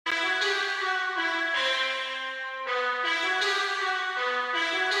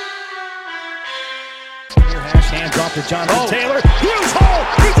Off to Jonathan Taylor. Huge hole.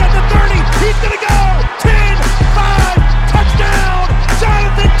 He's at the 30. He's going to go. 10, 5, touchdown.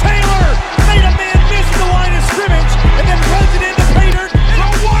 Jonathan Taylor made a man miss the line of scrimmage and then runs it into Pater. And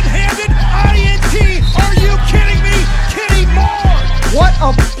a one-handed INT. Are you kidding me? Kenny Moore. What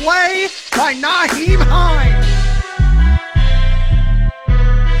a play by Nyheim Hines.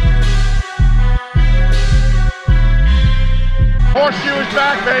 Horseshoe is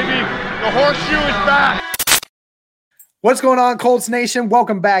back, baby. The horseshoe is back. What's going on, Colts Nation?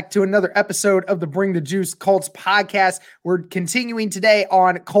 Welcome back to another episode of the Bring the Juice Colts podcast. We're continuing today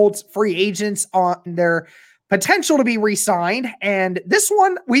on Colts free agents on their potential to be re-signed. And this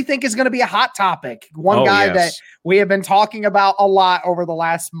one we think is going to be a hot topic. One guy that we have been talking about a lot over the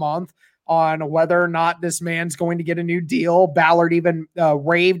last month on whether or not this man's going to get a new deal. Ballard even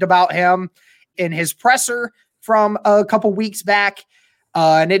raved about him in his presser from a couple weeks back.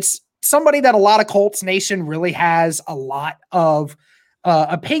 And it's somebody that a lot of Colts Nation really has a lot of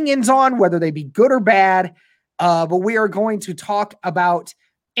opinions on, whether they be good or bad. But we are going to talk about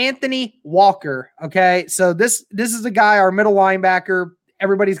Anthony Walker. Okay. So this is a guy, our middle linebacker.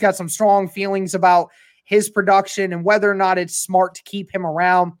 Everybody's got some strong feelings about his production and whether or not it's smart to keep him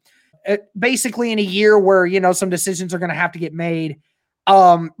around. Basically in a year where, some decisions are going to have to get made.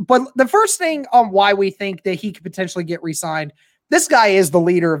 But the first thing on why we think that he could potentially get re-signed, this guy is the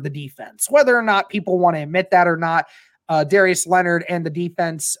leader of the defense, whether or not people want to admit that or not. Darius Leonard and the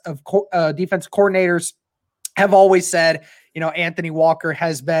defense coordinators have always said, Anthony Walker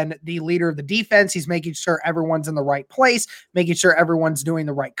has been the leader of the defense. He's making sure everyone's in the right place, making sure everyone's doing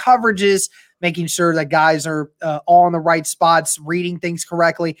the right coverages, making sure that guys are all in the right spots, reading things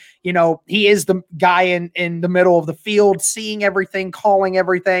correctly. He is the guy in the middle of the field, seeing everything, calling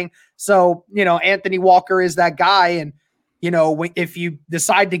everything. So, Anthony Walker is that guy. And, if you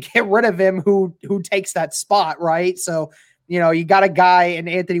decide to get rid of him, who takes that spot, right? So, you got a guy in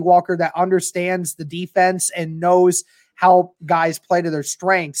Anthony Walker that understands the defense and knows how guys play to their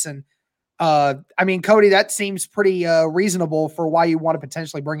strengths. And, Cody, that seems pretty reasonable for why you want to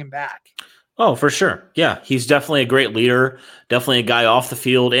potentially bring him back. Oh, for sure. Yeah, he's definitely a great leader, definitely a guy off the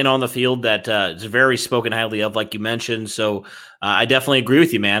field and on the field that is very spoken highly of, like you mentioned. So I definitely agree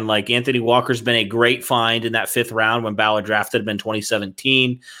with you, man. Like Anthony Walker's been a great find in that fifth round when Ballard drafted him in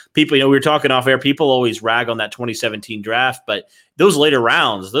 2017. People, we were talking off air, people always rag on that 2017 draft, but those later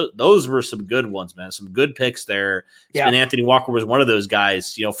rounds, those were some good ones, man. Some good picks there. Yeah. And Anthony Walker was one of those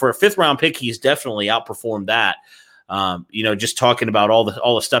guys. For a fifth round pick, he's definitely outperformed that. Just talking about all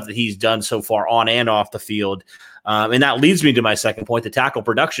the stuff that he's done so far on and off the field. And that leads me to my second point, the tackle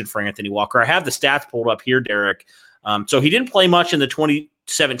production for Anthony Walker. I have the stats pulled up here, Derek. So he didn't play much in the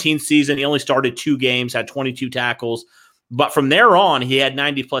 2017 season. He only started 2 games, had 22 tackles. But from there on, he had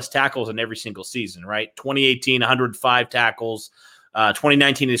 90-plus tackles in every single season, right? 2018, 105 tackles.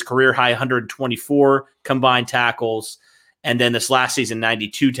 2019, his career high, 124 combined tackles. And then this last season,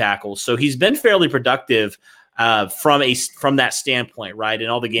 92 tackles. So he's been fairly productive from that standpoint, right? In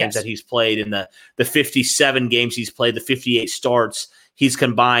all the games that he's played, in the 57 games he's played, the 58 starts, he's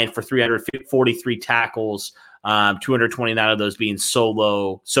combined for 343 tackles, 229 of those being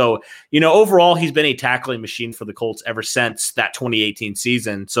solo. So, overall, he's been a tackling machine for the Colts ever since that 2018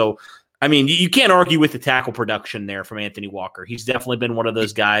 season. So, you can't argue with the tackle production there from Anthony Walker. He's definitely been one of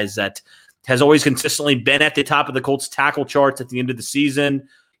those guys that has always consistently been at the top of the Colts tackle charts at the end of the season.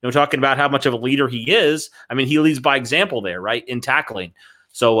 Talking about how much of a leader he is. He leads by example there, right, in tackling.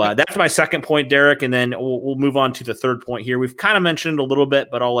 So that's my second point, Derek, and then we'll move on to the third point here. We've kind of mentioned it a little bit,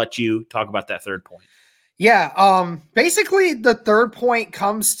 but I'll let you talk about that third point. Yeah, basically the third point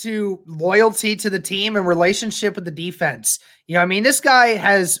comes to loyalty to the team and relationship with the defense. This guy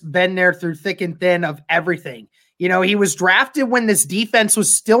has been there through thick and thin of everything. He was drafted when this defense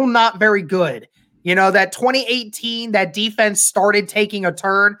was still not very good. That 2018, that defense started taking a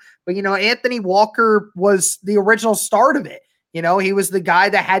turn, but, Anthony Walker was the original start of it. He was the guy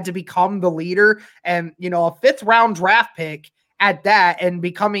that had to become the leader and, a fifth round draft pick at that and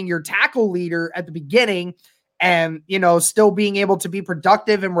becoming your tackle leader at the beginning and, still being able to be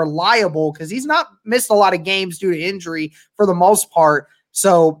productive and reliable because he's not missed a lot of games due to injury for the most part.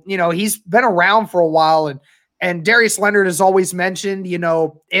 So, he's been around for a while and Darius Leonard has always mentioned,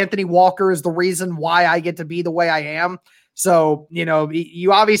 Anthony Walker is the reason why I get to be the way I am. So,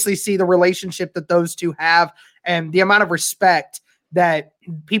 you obviously see the relationship that those two have and the amount of respect that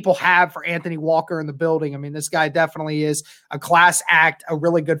people have for Anthony Walker in the building. This guy definitely is a class act, a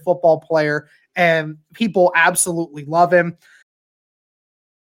really good football player, and people absolutely love him.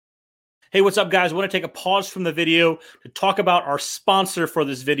 Hey, what's up, guys? I want to take a pause from the video to talk about our sponsor for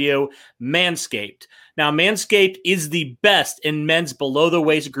this video, Manscaped. Now, Manscaped is the best in men's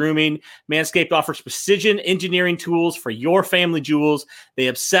below-the-waist grooming. Manscaped offers precision engineering tools for your family jewels. They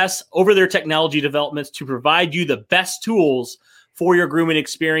obsess over their technology developments to provide you the best tools for your grooming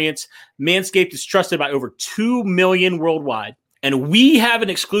experience. Manscaped is trusted by over 2 million worldwide. And we have an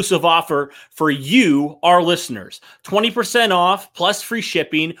exclusive offer for you, our listeners. 20% off plus free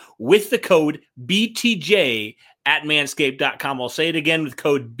shipping with the code BTJ at manscaped.com. I'll say it again with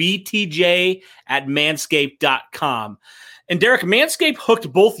code BTJ at manscaped.com. And Derek, Manscaped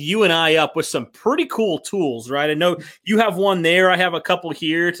hooked both you and I up with some pretty cool tools, right? I know you have one there. I have a couple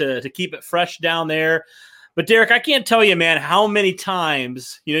here to keep it fresh down there. But Derek, I can't tell you, man, how many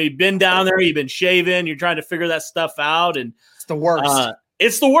times, you've been down there, you've been shaving, you're trying to figure that stuff out. And it's the worst.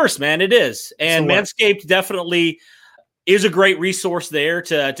 It's the worst, man. It is. And Manscaped definitely is a great resource there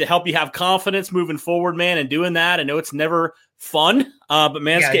to help you have confidence moving forward, man, and doing that. I know it's never fun, but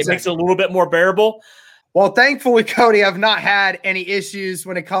Manscaped makes it a little bit more bearable. Well, thankfully, Cody, I've not had any issues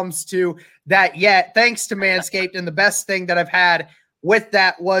when it comes to that yet, thanks to Manscaped. And the best thing that I've had with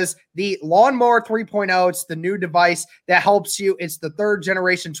that was the Lawnmower 3.0. It's the new device that helps you. It's the 3rd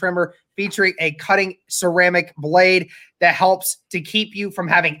generation trimmer featuring a cutting ceramic blade that helps to keep you from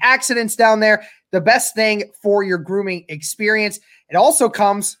having accidents down there. The best thing for your grooming experience. It also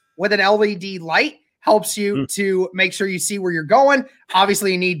comes with an LED light, helps you to make sure you see where you're going.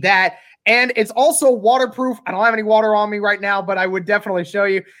 Obviously, you need that. And it's also waterproof. I don't have any water on me right now, but I would definitely show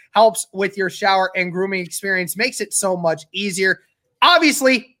you. Helps with your shower and grooming experience. Makes it so much easier.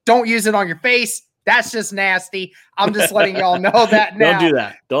 Obviously, don't use it on your face. That's just nasty. I'm just letting y'all know that now. Don't do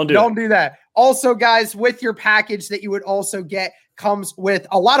that. Don't do that. Also, guys, with your package that you would also get comes with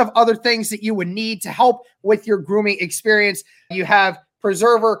a lot of other things that you would need to help with your grooming experience. You have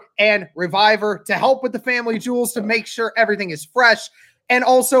Preserver and Reviver to help with the family jewels to make sure everything is fresh. And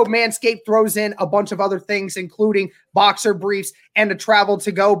also, Manscaped throws in a bunch of other things, including boxer briefs and a travel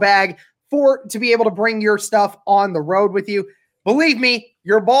to-go bag to be able to bring your stuff on the road with you. Believe me,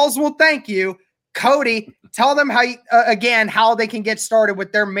 your balls will thank you. Cody, tell them how they can get started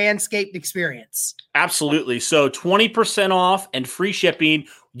with their Manscaped experience. Absolutely. So 20% off and free shipping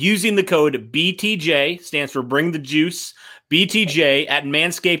using the code BTJ, stands for Bring the Juice, BTJ at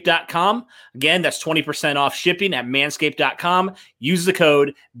manscaped.com. Again, that's 20% off shipping at manscaped.com. Use the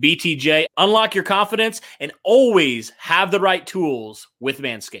code BTJ. Unlock your confidence and always have the right tools with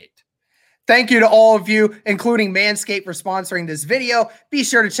Manscaped. Thank you to all of you, including Manscaped, for sponsoring this video. Be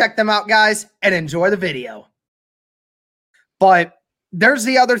sure to check them out, guys, and enjoy the video. But there's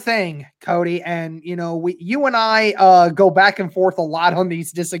the other thing, Cody, and you and I go back and forth a lot on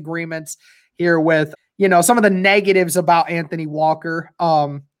these disagreements here with some of the negatives about Anthony Walker.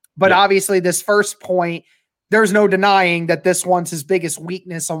 But obviously, this first point, there's no denying that this one's his biggest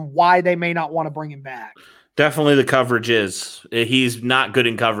weakness on why they may not want to bring him back. Definitely the coverage is. He's not good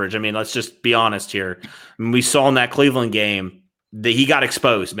in coverage. I mean, let's just be honest here. I mean, we saw in that Cleveland game that he got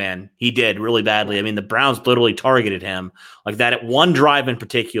exposed, man. He did really badly. I mean, the Browns literally targeted him like that. At one drive in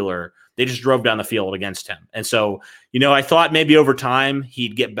particular, they just drove down the field against him. And so, I thought maybe over time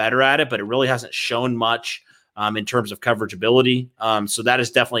he'd get better at it, but it really hasn't shown much in terms of coverage ability. So that is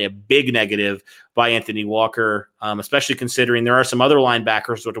definitely a big negative by Anthony Walker, especially considering there are some other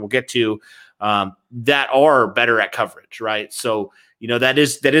linebackers, which we'll get to, that are better at coverage, right? So, that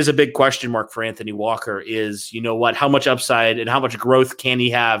is a big question mark for Anthony Walker is, how much upside and how much growth can he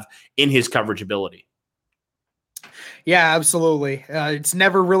have in his coverage ability? Yeah, absolutely. It's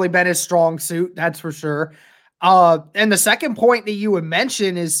never really been his strong suit, that's for sure. And the second point that you would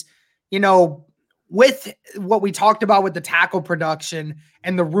mention is, with what we talked about with the tackle production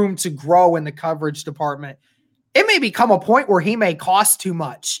and the room to grow in the coverage department, it may become a point where he may cost too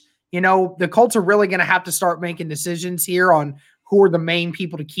much. The Colts are really going to have to start making decisions here on who are the main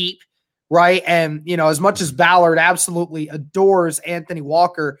people to keep, right? And, as much as Ballard absolutely adores Anthony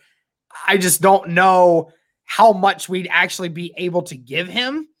Walker, I just don't know how much we'd actually be able to give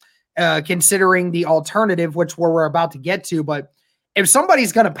him, considering the alternative, which we're about to get to. But if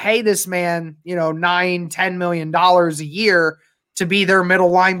somebody's going to pay this man, $9-10 million a year to be their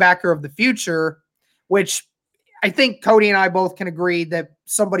middle linebacker of the future, which I think Cody and I both can agree that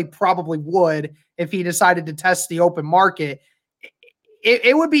somebody probably would if he decided to test the open market,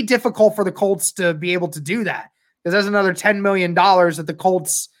 it would be difficult for the Colts to be able to do that, because there's another $10 million that the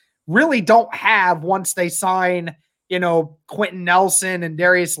Colts really don't have once they sign, Quentin Nelson and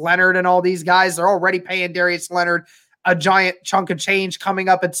Darius Leonard and all these guys. They're already paying Darius Leonard a giant chunk of change coming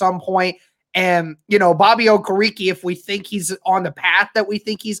up at some point. And, Bobby Okereke, if we think he's on the path that we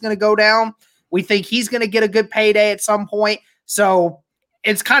think he's going to go down, we think he's going to get a good payday at some point. So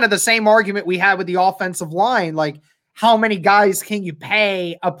it's kind of the same argument we had with the offensive line. Like, how many guys can you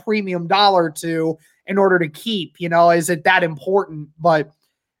pay a premium dollar to in order to keep? Is it that important? But,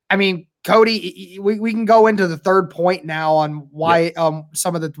 I mean, Cody, we can go into the third point now on why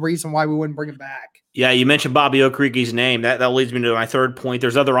some of the reason why we wouldn't bring him back. Yeah, you mentioned Bobby Okereke's name. That leads me to my third point.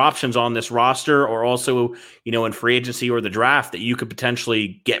 There's other options on this roster or also, in free agency or the draft that you could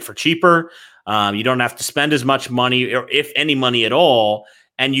potentially get for cheaper. You don't have to spend as much money or if any money at all,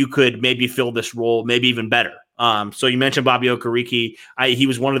 and you could maybe fill this role maybe even better. So you mentioned Bobby Okereke. He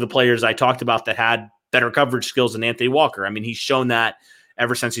was one of the players I talked about that had better coverage skills than Anthony Walker. I mean, he's shown that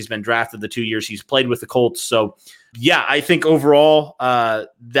ever since he's been drafted, the 2 years he's played with the Colts. So, yeah, I think overall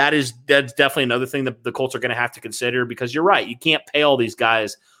that's definitely another thing that the Colts are going to have to consider, because you're right. You can't pay all these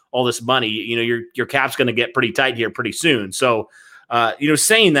guys all this money. Your cap's going to get pretty tight here pretty soon. So,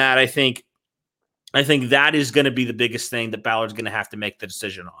 saying that, I think that is going to be the biggest thing that Ballard's going to have to make the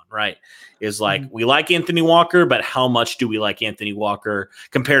decision on, right? Is like, we like Anthony Walker, but how much do we like Anthony Walker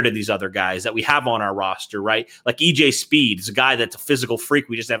compared to these other guys that we have on our roster, right? Like EJ Speed is a guy that's a physical freak.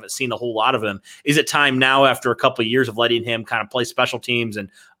 We just haven't seen a whole lot of him. Is it time now, after a couple of years of letting him kind of play special teams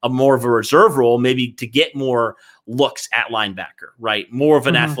and a more of a reserve role, maybe to get more looks at linebacker, right? More of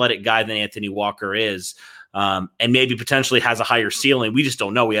an athletic guy than Anthony Walker is, and maybe potentially has a higher ceiling. We just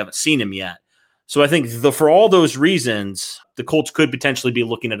don't know. We haven't seen him yet. So I think for all those reasons, the Colts could potentially be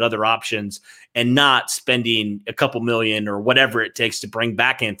looking at other options and not spending a couple million or whatever it takes to bring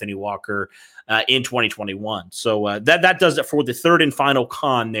back Anthony Walker in 2021. So that does it for the third and final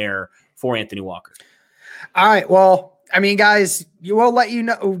con there for Anthony Walker. All right. Well, I mean, guys, we'll let you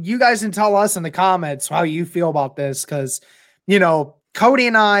know. You guys can tell us in the comments how you feel about this, because, Cody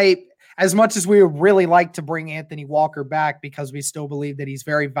and I, as much as we would really like to bring Anthony Walker back because we still believe that he's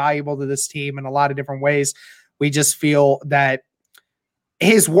very valuable to this team in a lot of different ways, we just feel that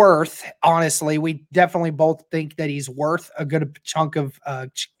his worth, honestly, we definitely both think that he's worth a good chunk of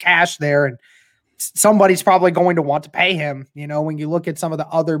cash there. And somebody's probably going to want to pay him. When you look at some of the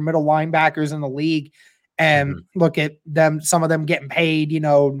other middle linebackers in the league and look at them, some of them getting paid,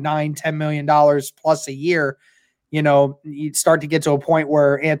 $9-10 million plus a year, you start to get to a point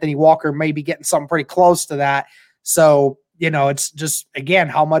where Anthony Walker may be getting something pretty close to that. So, it's just, again,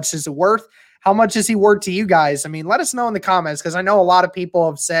 how much is it worth? How much is he worth to you guys? I mean, let us know in the comments, because I know a lot of people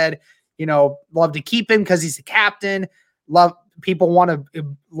have said, love to keep him because he's the captain. People want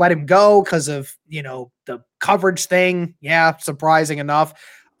to let him go because of, the coverage thing. Yeah, surprising enough.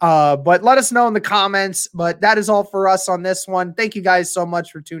 But let us know in the comments. But that is all for us on this one. Thank you guys so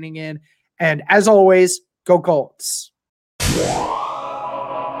much for tuning in. And as always, go Colts.